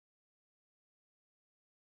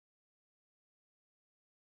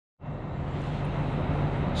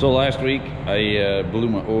So last week I blew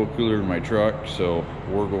my oil cooler in my truck, so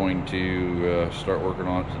we're going to start working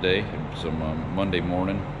on it today. Some Monday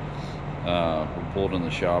morning. We pulled in the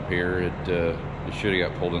shop here. It should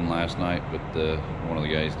have got pulled in last night, but one of the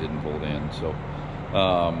guys didn't pull it in. So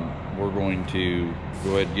we're going to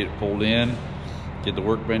go ahead and get it pulled in, get the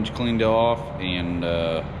workbench cleaned off, and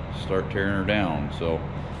start tearing her down. So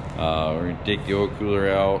we're going to take the oil cooler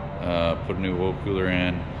out, put a new oil cooler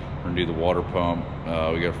in. We're gonna do the water pump.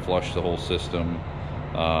 We gotta flush the whole system.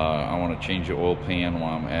 I want to change the oil pan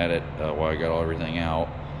while I'm at it, while I got everything out.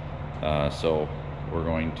 So we're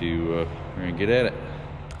going to get at it.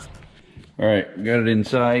 All right, got it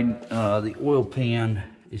inside. The oil pan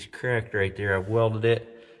is cracked right there. I've welded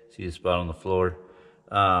it. See the spot on the floor.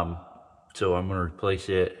 So I'm gonna replace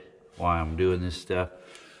it while I'm doing this stuff.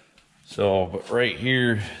 So, but right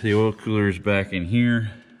here, the oil cooler is back in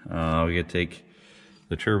here. We gotta take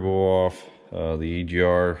the turbo off, the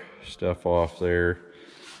EGR stuff off there.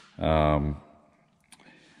 Then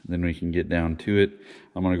we can get down to it.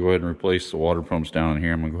 I'm gonna go ahead and replace the water pumps down in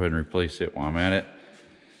here. I'm gonna go ahead and replace it while I'm at it.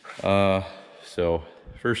 So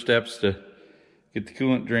first steps to get the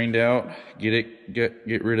coolant drained out, get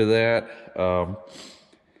rid of that,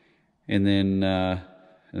 and then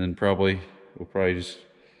we'll probably just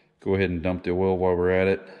go ahead and dump the oil while we're at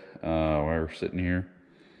it, while we're sitting here.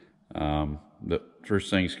 But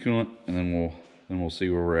first thing's coolant, and then we'll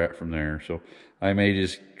see where we're at from there. So I may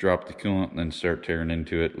just drop the coolant and then start tearing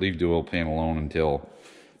into it. Leave the oil pan alone until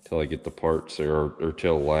I get the parts there, or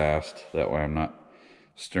till last. That way I'm not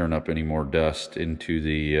stirring up any more dust into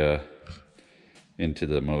the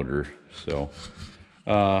motor. So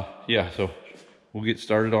yeah, so we'll get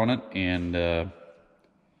started on it and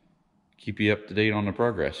keep you up to date on the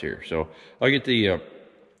progress here. So I'll get the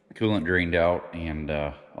coolant drained out, and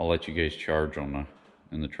I'll let you guys charge in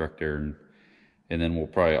the truck there, and then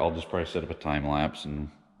I'll just set up a time lapse, and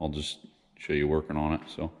I'll just show you working on it.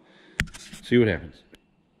 So see what happens.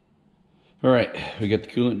 All right, we got the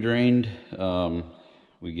coolant drained.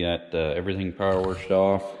 We got everything power washed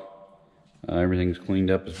off. Everything's cleaned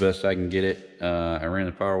up as best I can get it. I ran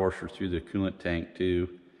the power washer through the coolant tank too,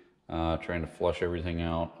 trying to flush everything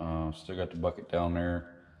out. Still got the bucket down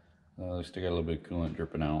there. Still got a little bit of coolant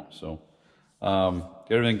dripping out. So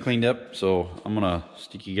got everything cleaned up. So I'm gonna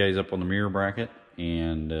stick you guys up on the mirror bracket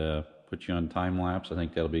and put you on time lapse. I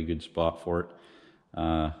think that'll be a good spot for it.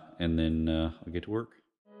 And then I'll get to work.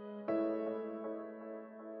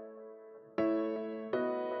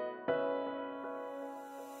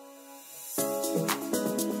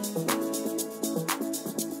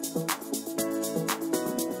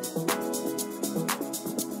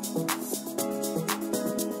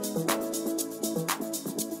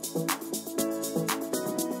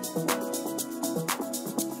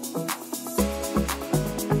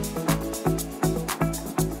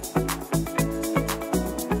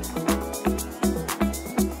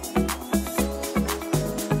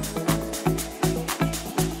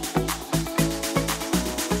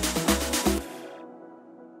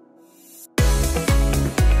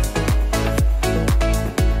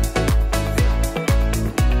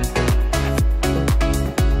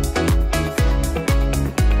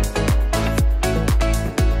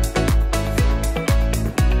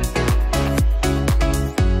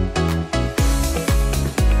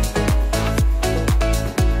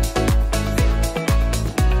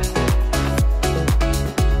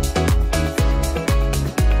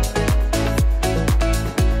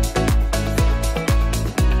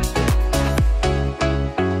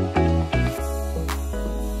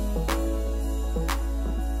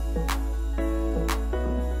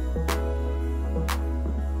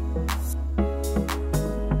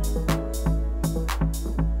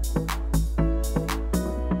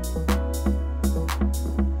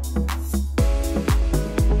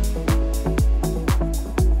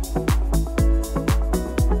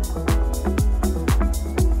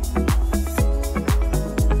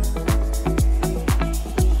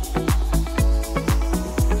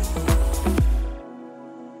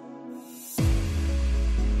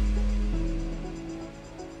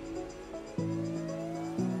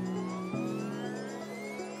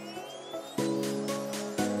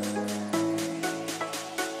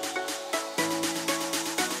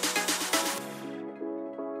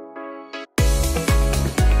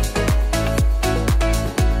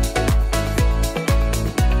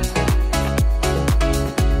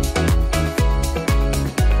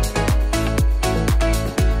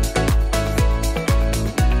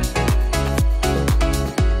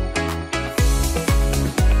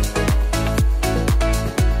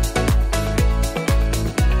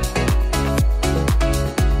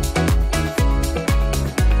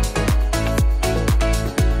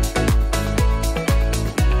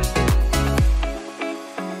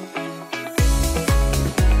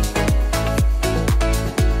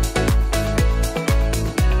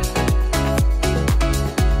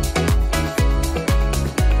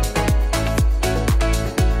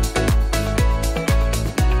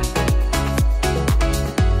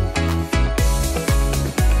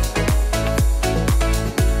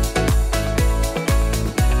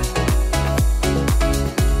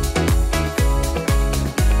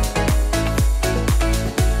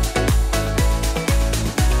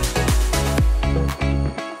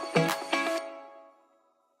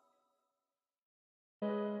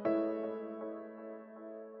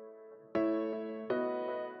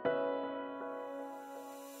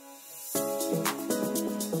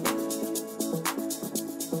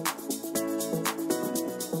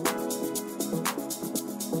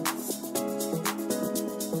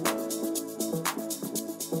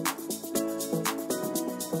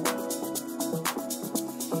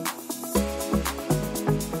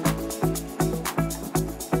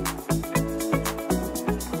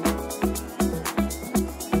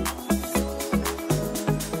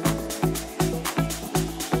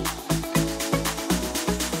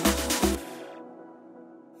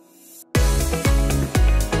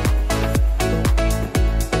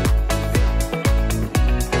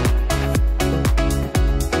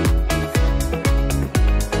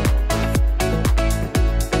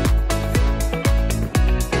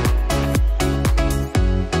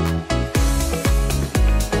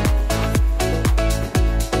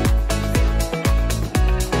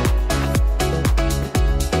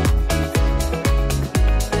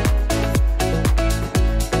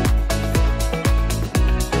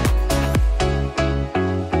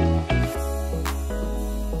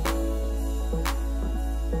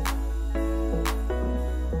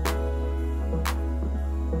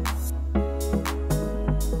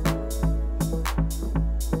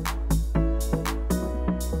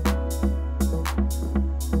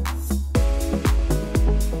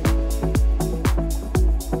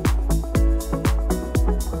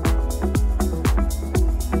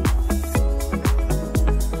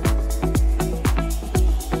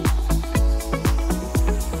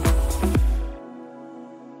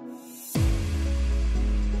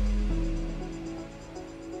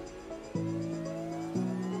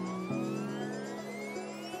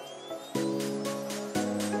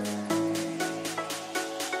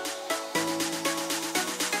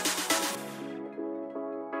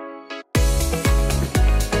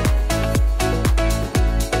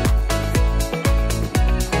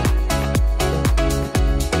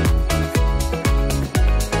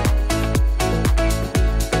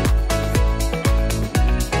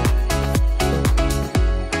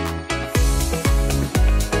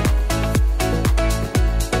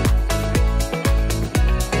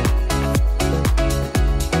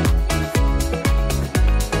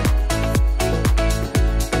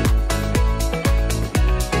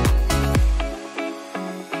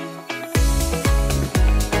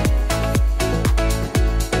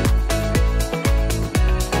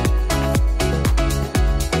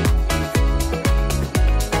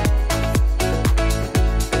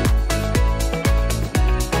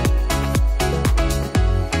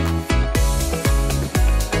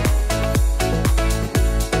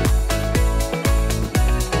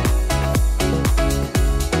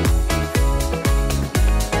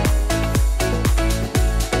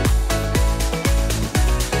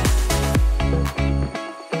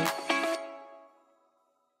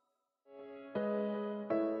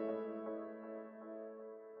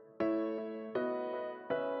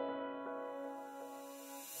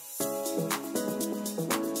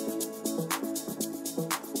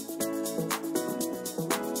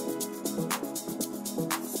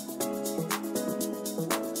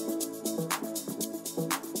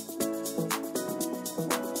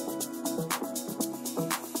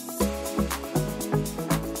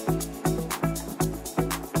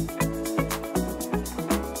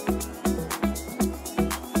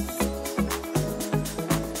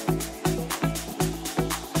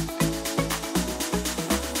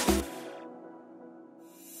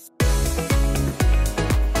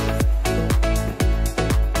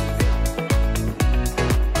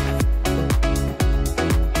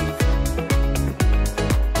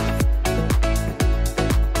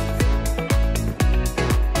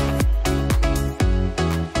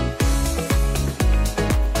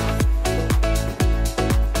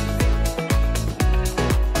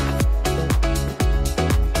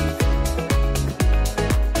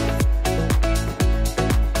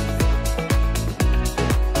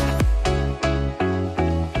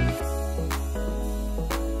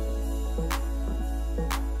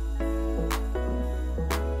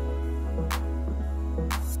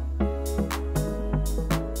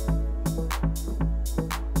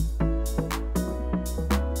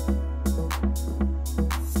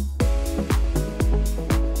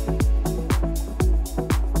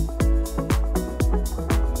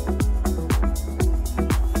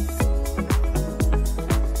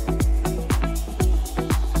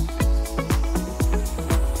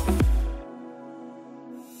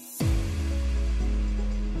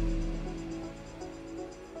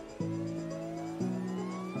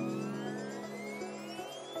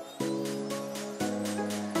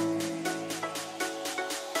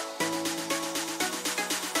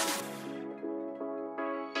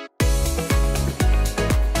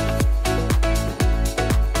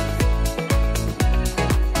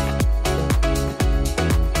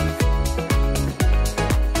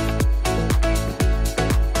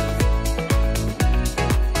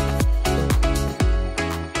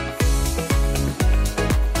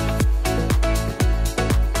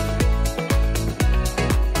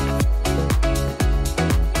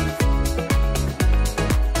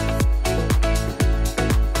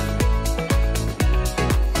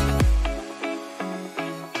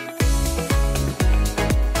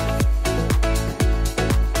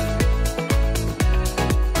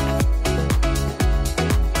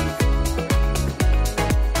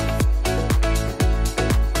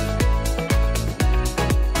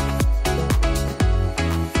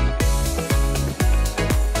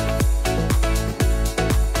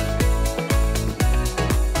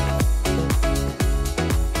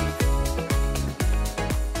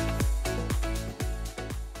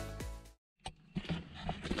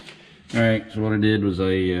 Alright, so what I did was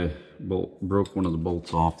I broke one of the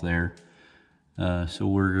bolts off there. So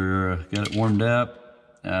we're got it warmed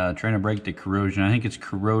up, trying to break the corrosion. I think it's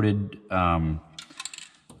corroded, I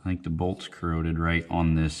think the bolt's corroded right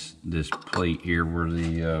on this plate here where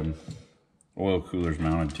the oil cooler's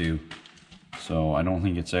mounted to. So I don't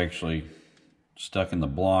think it's actually stuck in the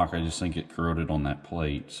block, I just think it corroded on that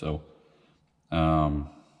plate. So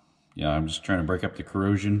yeah, I'm just trying to break up the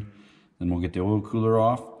corrosion, then we'll get the oil cooler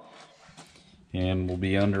off and we'll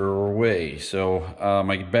be under our way. So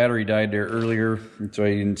my battery died there earlier, so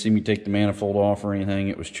you didn't see me take the manifold off or anything.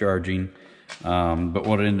 It was charging. But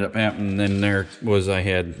what ended up happening then there was I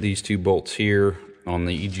had these two bolts here on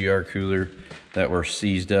the EGR cooler that were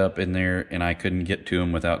seized up in there, and I couldn't get to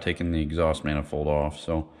them without taking the exhaust manifold off.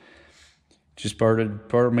 So just part of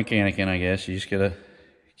mechanicing, I guess. You just gotta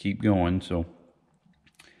keep going. So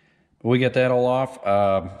but we got that all off.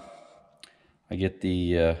 I get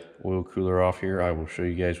the oil cooler off here. I will show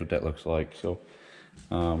you guys what that looks like. So,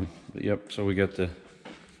 but yep. So we got the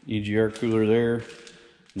EGR cooler there,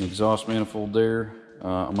 an exhaust manifold there.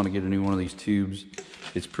 I'm gonna get a new one of these tubes.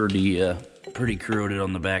 It's pretty corroded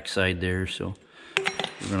on the back side there. So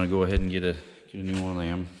we're gonna go ahead and get a new one of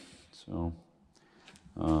them. So,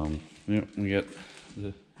 yep, we got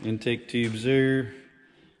the intake tubes there,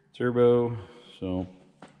 turbo. So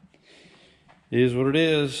it is what it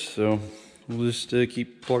is. So we'll just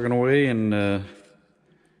keep plugging away, and as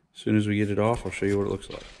soon as we get it off, I'll show you what it looks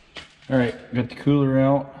like. All right, got the cooler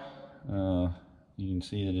out. You can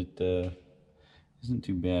see that it isn't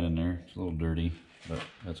too bad in there. It's a little dirty, but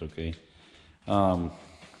that's okay. Got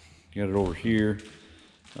it over here.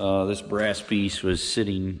 This brass piece was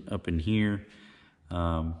sitting up in here,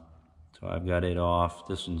 so I've got it off.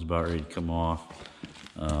 This one's about ready to come off,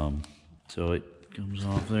 so it comes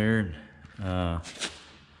off there.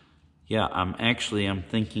 Yeah, I'm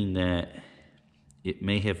thinking that it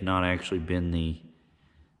may have not actually been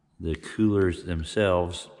the coolers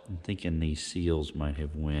themselves. I'm thinking these seals might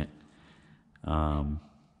have went. Honestly,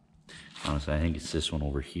 I think it's this one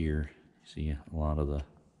over here. See, a lot of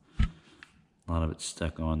it's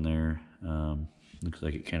stuck on there. Looks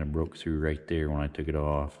like it kind of broke through right there when I took it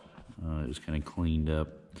off. It was kind of cleaned up.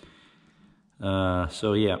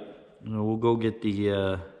 So yeah, we'll go get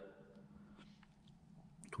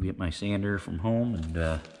get my sander from home and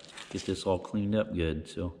get this all cleaned up good.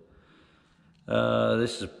 So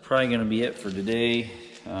this is probably going to be it for today.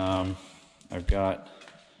 I've got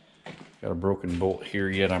a broken bolt here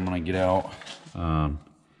yet I'm going to get out, so I'm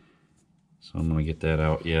going to get that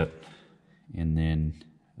out yet, and then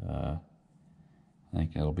I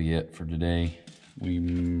think that'll be it for today.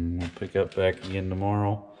 We'll pick up back again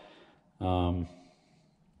tomorrow and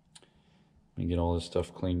get all this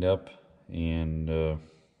stuff cleaned up, and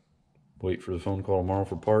wait for the phone call tomorrow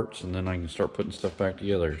for parts, and then I can start putting stuff back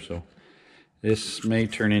together. So this may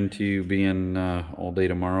turn into being all day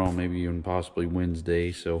tomorrow, maybe even possibly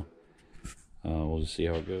Wednesday. So we'll just see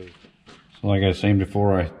how it goes. So like I was saying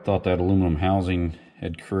before, I thought that aluminum housing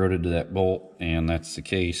had corroded to that bolt, and that's the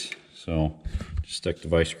case. So just stuck the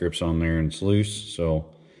vice grips on there and it's loose,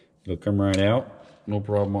 so it'll come right out, no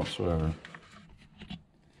problem whatsoever.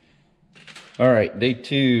 All right, day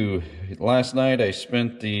 2. Last night I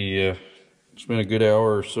spent a good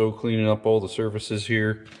hour or so cleaning up all the surfaces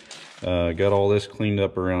here. Got all this cleaned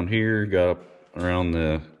up around here, got up around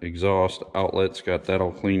the exhaust outlets, got that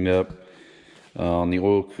all cleaned up. On the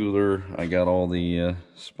oil cooler, I got all the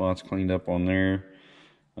spots cleaned up on there.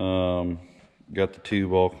 Got the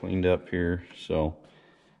tube all cleaned up here, so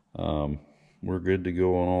we're good to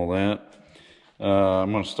go on all that.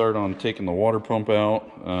 I'm going to start on taking the water pump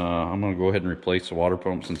out. I'm going to go ahead and replace the water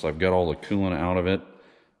pump since I've got all the coolant out of it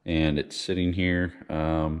and it's sitting here.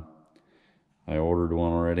 I ordered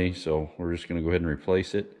one already, so we're just going to go ahead and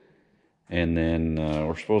replace it. And then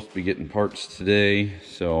we're supposed to be getting parts today,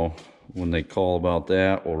 so when they call about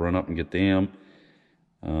that, we'll run up and get them.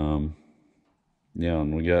 Yeah,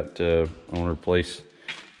 and we got, I want to replace,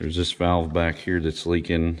 there's this valve back here that's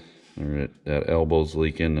leaking, or that elbow's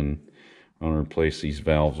leaking, and I want to replace these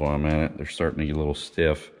valves while I'm at it. They're starting to get a little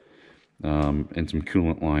stiff, and some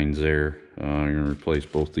coolant lines there. I'm going to replace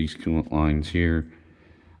both these coolant lines here,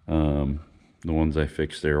 the ones I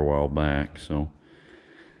fixed there a while back. So,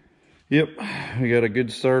 yep, we got a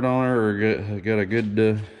good start on it, or got a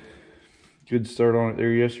good start on it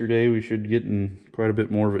there yesterday. We should get quite a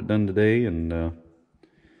bit more of it done today, and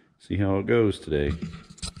see how it goes today.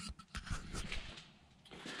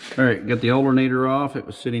 All right, got the alternator off. It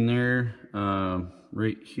was sitting there.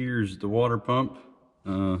 Right here's the water pump.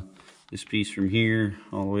 This piece from here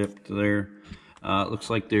all the way up to there. It looks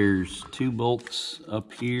like there's 2 bolts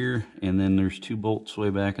up here, and then there's 2 bolts way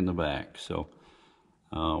back in the back. So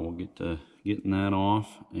we'll get to getting that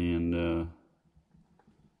off, and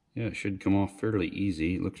yeah, it should come off fairly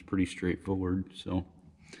easy. It looks pretty straightforward, so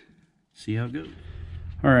see how it goes.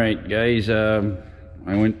 All right, guys, I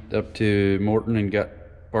went up to Morton and got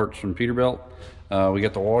parts from Peterbilt. We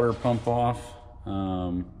got the water pump off.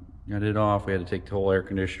 Got it off. We had to take the whole air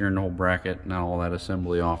conditioner and the whole bracket and all that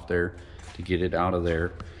assembly off there to get it out of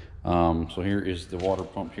there. So here is the water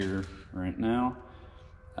pump here right now.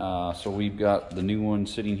 So we've got the new one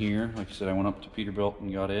sitting here. Like I said, I went up to Peterbilt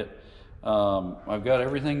and got it. I've got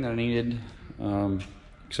everything that I needed,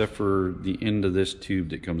 except for the end of this tube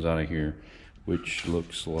that comes out of here, which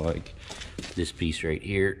looks like this piece right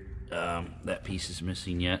here. That piece is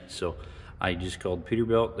missing yet, so I just called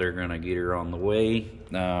Peterbilt. They're gonna get her on the way.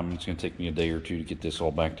 It's gonna take me a day or two to get this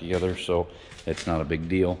all back together, so it's not a big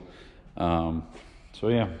deal. So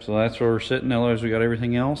yeah, so that's where we're sitting. Otherwise, we got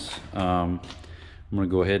everything else. I'm gonna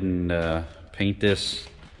go ahead and paint this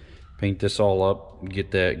all up,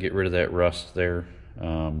 get rid of that rust there,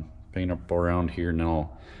 paint up around here, and then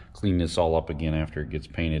I'll clean this all up again after it gets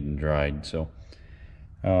painted and dried. So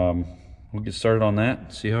we'll get started on that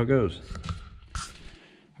and see how it goes.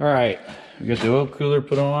 All right, we got the oil cooler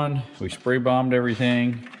put on. We spray bombed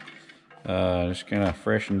everything, just kind of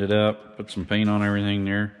freshened it up, put some paint on everything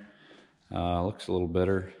there. Looks a little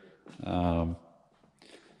better. So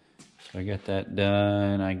I got that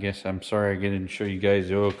done. I guess I'm sorry I didn't show you guys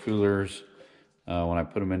the oil coolers when I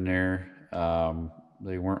put them in there.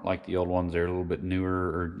 They weren't like the old ones. They're a little bit newer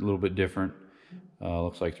or a little bit different.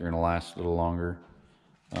 Looks like they're gonna last a little longer.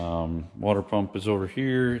 Water pump is over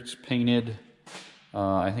here. It's painted.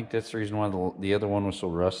 I think that's the reason why the other one was so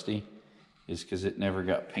rusty, is because it never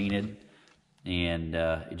got painted, and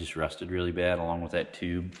it just rusted really bad along with that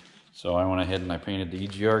tube. So I went ahead and I painted the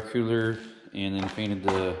EGR cooler, and then painted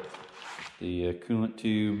the coolant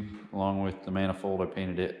tube along with the manifold. I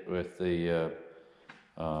painted it with the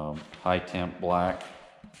high temp black,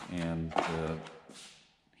 and the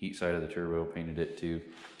heat side of the turbo painted it too.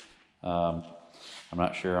 I'm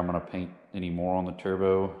not sure I'm going to paint any more on the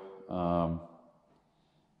turbo.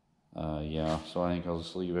 Yeah, so I think I'll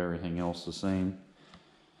just leave everything else the same.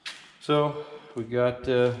 So we got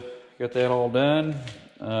that all done.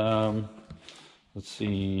 Let's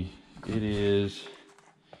see, it is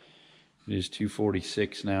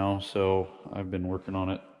 2:46 now, so I've been working on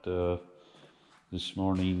it this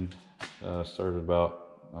morning. Started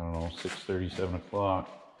about, I don't know, 6:30, 7 o'clock,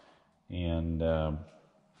 and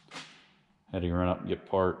had to run up and get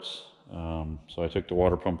parts. So I took the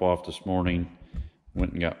water pump off this morning,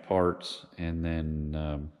 went and got parts, and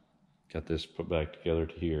then got this put back together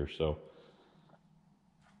to here. So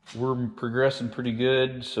we're progressing pretty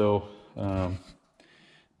good. So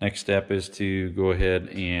next step is to go ahead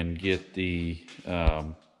and get the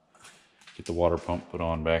water pump put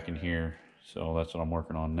on back in here. So that's what I'm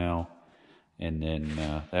working on now, and then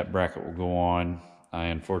that bracket will go on. I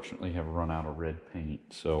unfortunately have run out of red paint,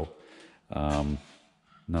 so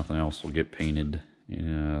nothing else will get painted.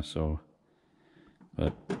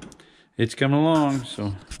 But it's coming along,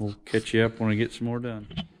 so we'll catch you up when I get some more done.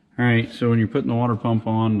 All right, so when you're putting the water pump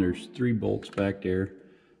on, there's 3 bolts back there.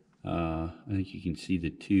 I think you can see the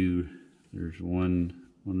 2. There's one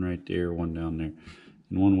right there, one down there,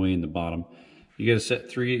 and one way in the bottom. You got to set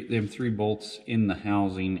 3 bolts in the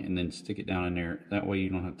housing and then stick it down in there. That way you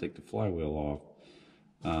don't have to take the flywheel off,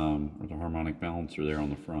 or the harmonic balancer there on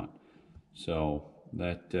the front. So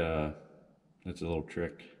that's a little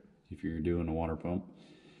trick if you're doing a water pump.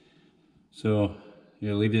 So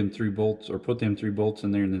you leave them 3 bolts, or put them 3 bolts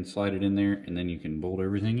in there and then slide it in there, and then you can bolt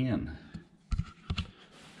everything in.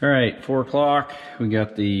 All right, 4 o'clock, we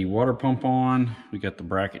got the water pump on, we got the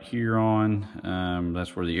bracket here on.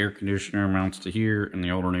 That's where the air conditioner mounts to here and the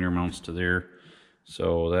alternator mounts to there.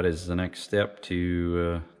 So that is the next step,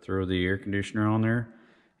 to throw the air conditioner on there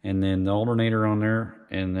and then the alternator on there,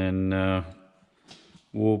 and then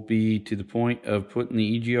we'll be to the point of putting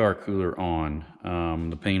the EGR cooler on.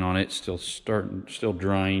 The paint on it's still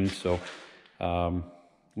drying, so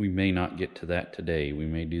we may not get to that today. We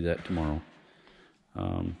may do that tomorrow.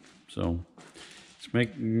 So it's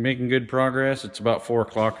making good progress. It's about 4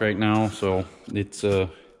 o'clock right now, so it's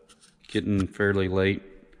getting fairly late.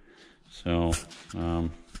 So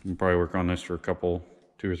we'll probably work on this for 2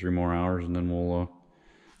 or 3 more hours, and then we'll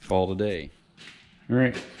call it a day. All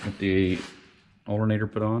right, got the alternator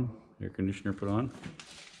put on, air conditioner put on.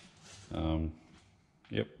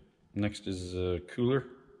 Yep. Next is a cooler.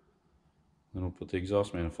 Then we'll put the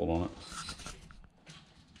exhaust manifold on it.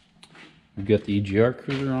 We've got the EGR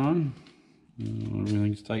cooler on.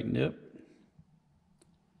 Everything's tightened up.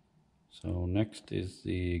 So next is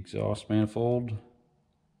the exhaust manifold.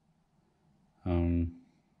 So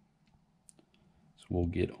we'll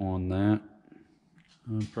get on that.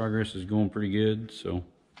 Progress is going pretty good, so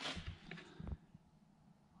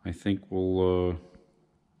I think we'll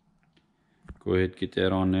go ahead and get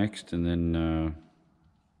that on next, and then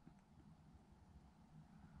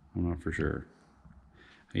I'm not for sure.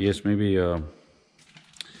 I guess maybe I'll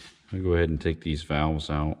go ahead and take these valves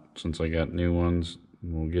out since I got new ones.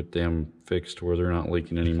 We'll get them fixed where they're not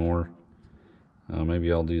leaking anymore.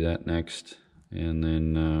 Maybe I'll do that next, and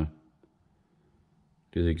then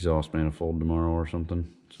do the exhaust manifold tomorrow or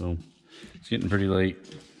something. So it's getting pretty late.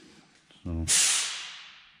 So it's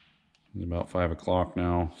about 5 o'clock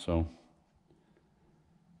now, so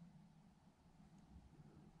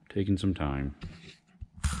taking some time.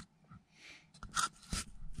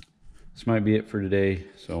 This might be it for today,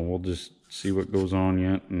 so we'll just see what goes on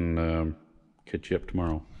yet and catch you up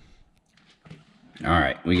tomorrow.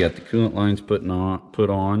 Alright, we got the coolant lines put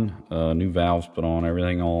on, new valves put on,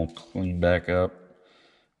 everything all cleaned back up,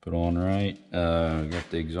 put on right. Got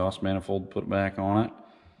the exhaust manifold put back on it.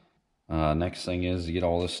 Next thing is to get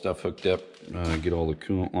all this stuff hooked up, get all the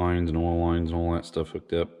coolant lines and oil lines and all that stuff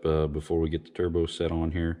hooked up before we get the turbo set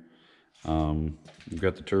on here. We've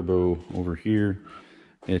got the turbo over here.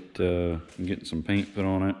 I'm getting some paint put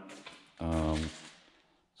on it,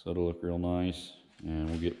 so it'll look real nice, and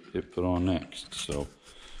we'll get it put on next. So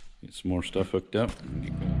get some more stuff hooked up and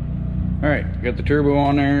get going. All right, got the turbo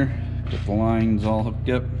on there, got the lines all hooked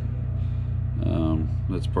up.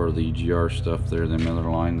 That's part of the EGR stuff there, them other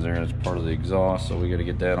lines there, that's part of the exhaust, so we got to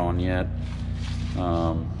get that on yet.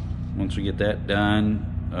 Once we get that done,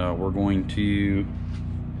 we're going to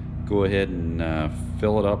go ahead and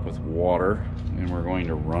fill it up with water, and we're going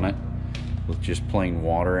to run it with just plain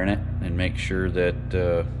water in it and make sure that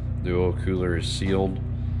the oil cooler is sealed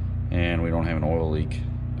and we don't have an oil leak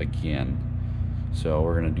again. So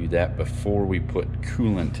we're going to do that before we put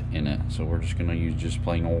coolant in it. So we're just going to use just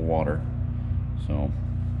plain old water. So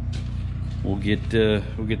we'll get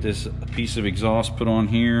this piece of exhaust put on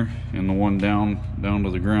here, and the one down to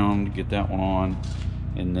the ground, get that one on,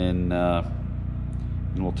 and then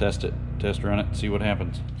we'll test run it and see what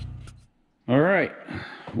happens. All right,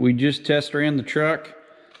 we just test ran the truck.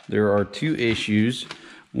 There are two issues.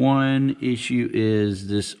 One issue is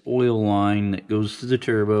this oil line that goes to the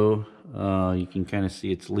turbo. You can kind of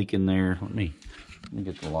see it's leaking there. Let me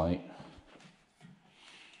get the light.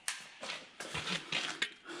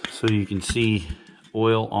 So you can see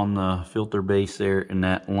oil on the filter base there, and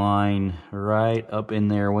that line right up in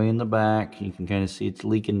there way in the back. You can kind of see it's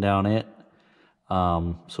leaking down it.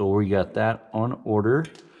 So we got that on order.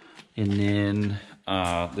 And then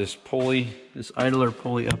this pulley, this idler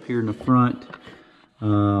pulley up here in the front,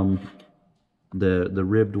 the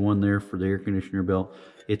ribbed one there for the air conditioner belt,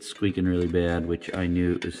 it's squeaking really bad, which I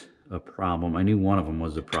knew was a problem. I knew one of them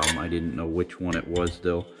was a problem. I didn't know which one it was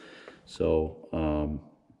though. So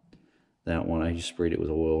that one, I just sprayed it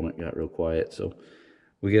with oil and it got real quiet. So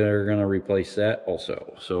are gonna replace that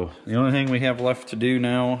also. So the only thing we have left to do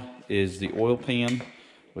now is the oil pan,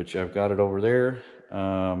 which I've got it over there.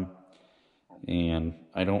 And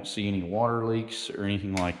I don't see any water leaks or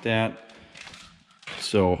anything like that,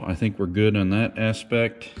 so I think we're good on that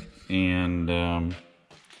aspect. And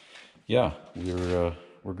yeah,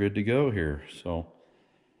 we're good to go here. So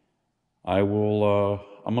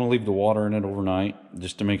I'm gonna leave the water in it overnight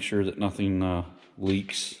just to make sure that nothing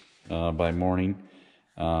leaks by morning.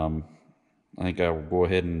 I think I will go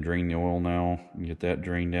ahead and drain the oil now and get that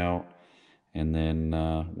drained out, and then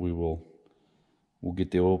we'll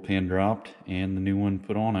get the oil pan dropped and the new one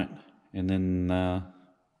put on it, and then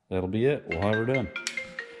that'll be it. We'll have her done.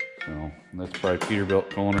 So that's probably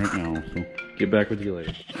Peterbilt calling right now. So get back with you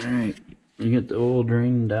later. All right, we got the oil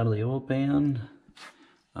drained out of the oil pan.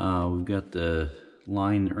 We've got the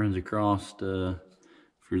line that runs across for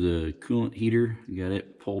the coolant heater. You got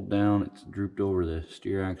it pulled down. It's drooped over the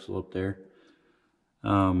steer axle up there.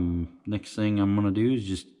 Next thing I'm gonna do is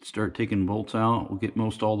just start taking bolts out. We'll get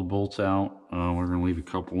most all the bolts out. We're gonna leave a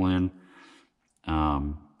couple in,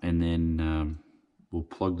 and then we'll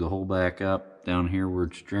plug the hole back up down here where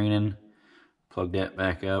it's draining, plug that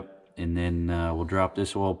back up, and then we'll drop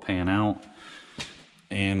this oil pan out.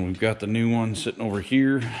 And we've got the new one sitting over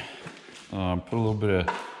here. Put a little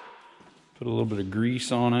bit of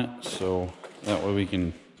grease on it, so that way we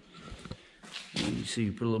can, you see,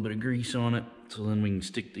 put a little bit of grease on it, so then we can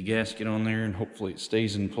stick the gasket on there and hopefully it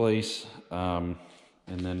stays in place. And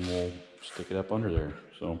then we'll stick it up under there.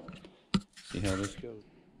 So see how this goes.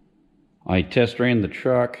 I test ran the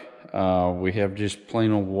truck. We have just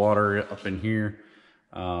plain old water up in here.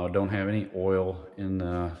 Don't have any oil in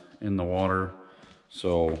the water,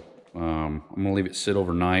 so I'm gonna leave it sit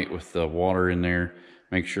overnight with the water in there.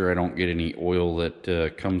 Make sure I don't get any oil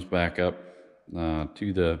that comes back up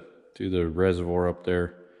to the reservoir up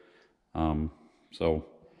there. So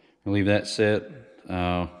I'll leave that sit.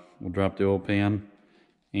 We'll drop the oil pan,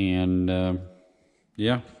 and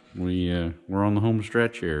yeah, we're on the home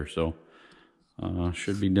stretch here, so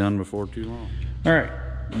should be done before too long. All right,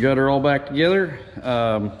 got her all back together.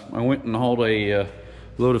 I went and hauled a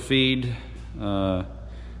load of feed.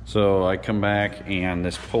 So I come back and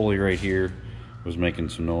this pulley right here was making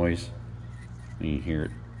some noise. You can hear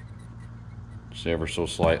it just ever so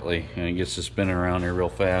slightly, and it gets to spinning around here real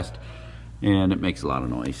fast, and it makes a lot of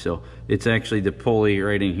noise. So it's actually the pulley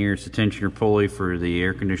right in here. It's the tensioner pulley for the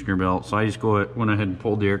air conditioner belt. So I just went ahead and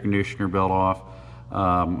pulled the air conditioner belt off.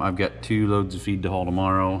 I've got 2 loads of feed to haul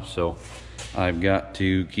tomorrow, so I've got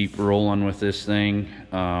to keep rolling with this thing.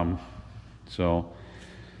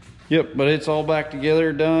 Yep, but it's all back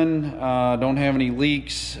together, done. Don't have any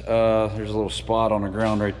leaks. There's a little spot on the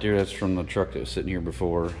ground right there. That's from the truck that was sitting here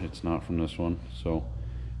before. It's not from this one. So,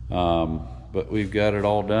 but we've got it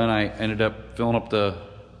all done. I ended up filling up the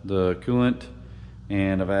coolant,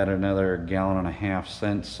 and I've added another 1.5 gallons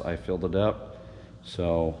since I filled it up.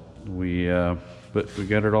 So but we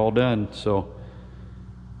got it all done. So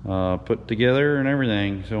put together and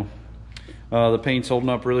everything. So. The paint's holding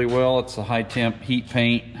up really well. It's a high temp heat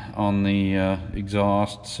paint on the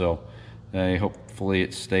exhaust, so hopefully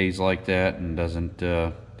it stays like that and doesn't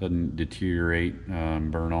deteriorate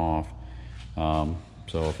and burn off.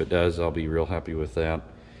 So if it does, I'll be real happy with that.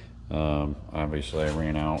 Obviously I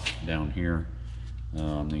ran out down here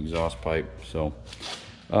on the exhaust pipe. So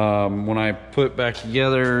when I put back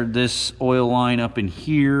together, this oil line up in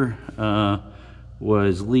here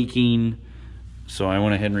was leaking. So I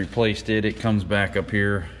went ahead and replaced it. It comes back up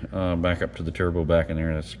here, back up to the turbo back in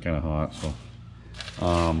there. That's kind of hot. So,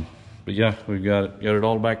 but yeah, we've got it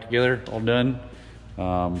all back together, all done.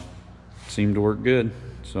 Seemed to work good.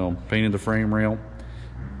 So painted the frame rail.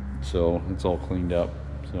 So it's all cleaned up.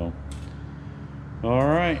 So, all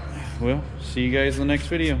right. Well, see you guys in the next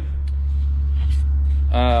video.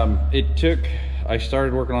 I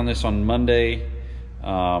started working on this on Monday.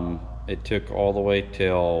 It took all the way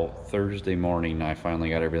till Thursday morning. I finally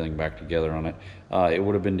got everything back together on it. It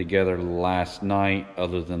would have been together last night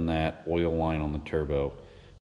other than that oil line on the turbo.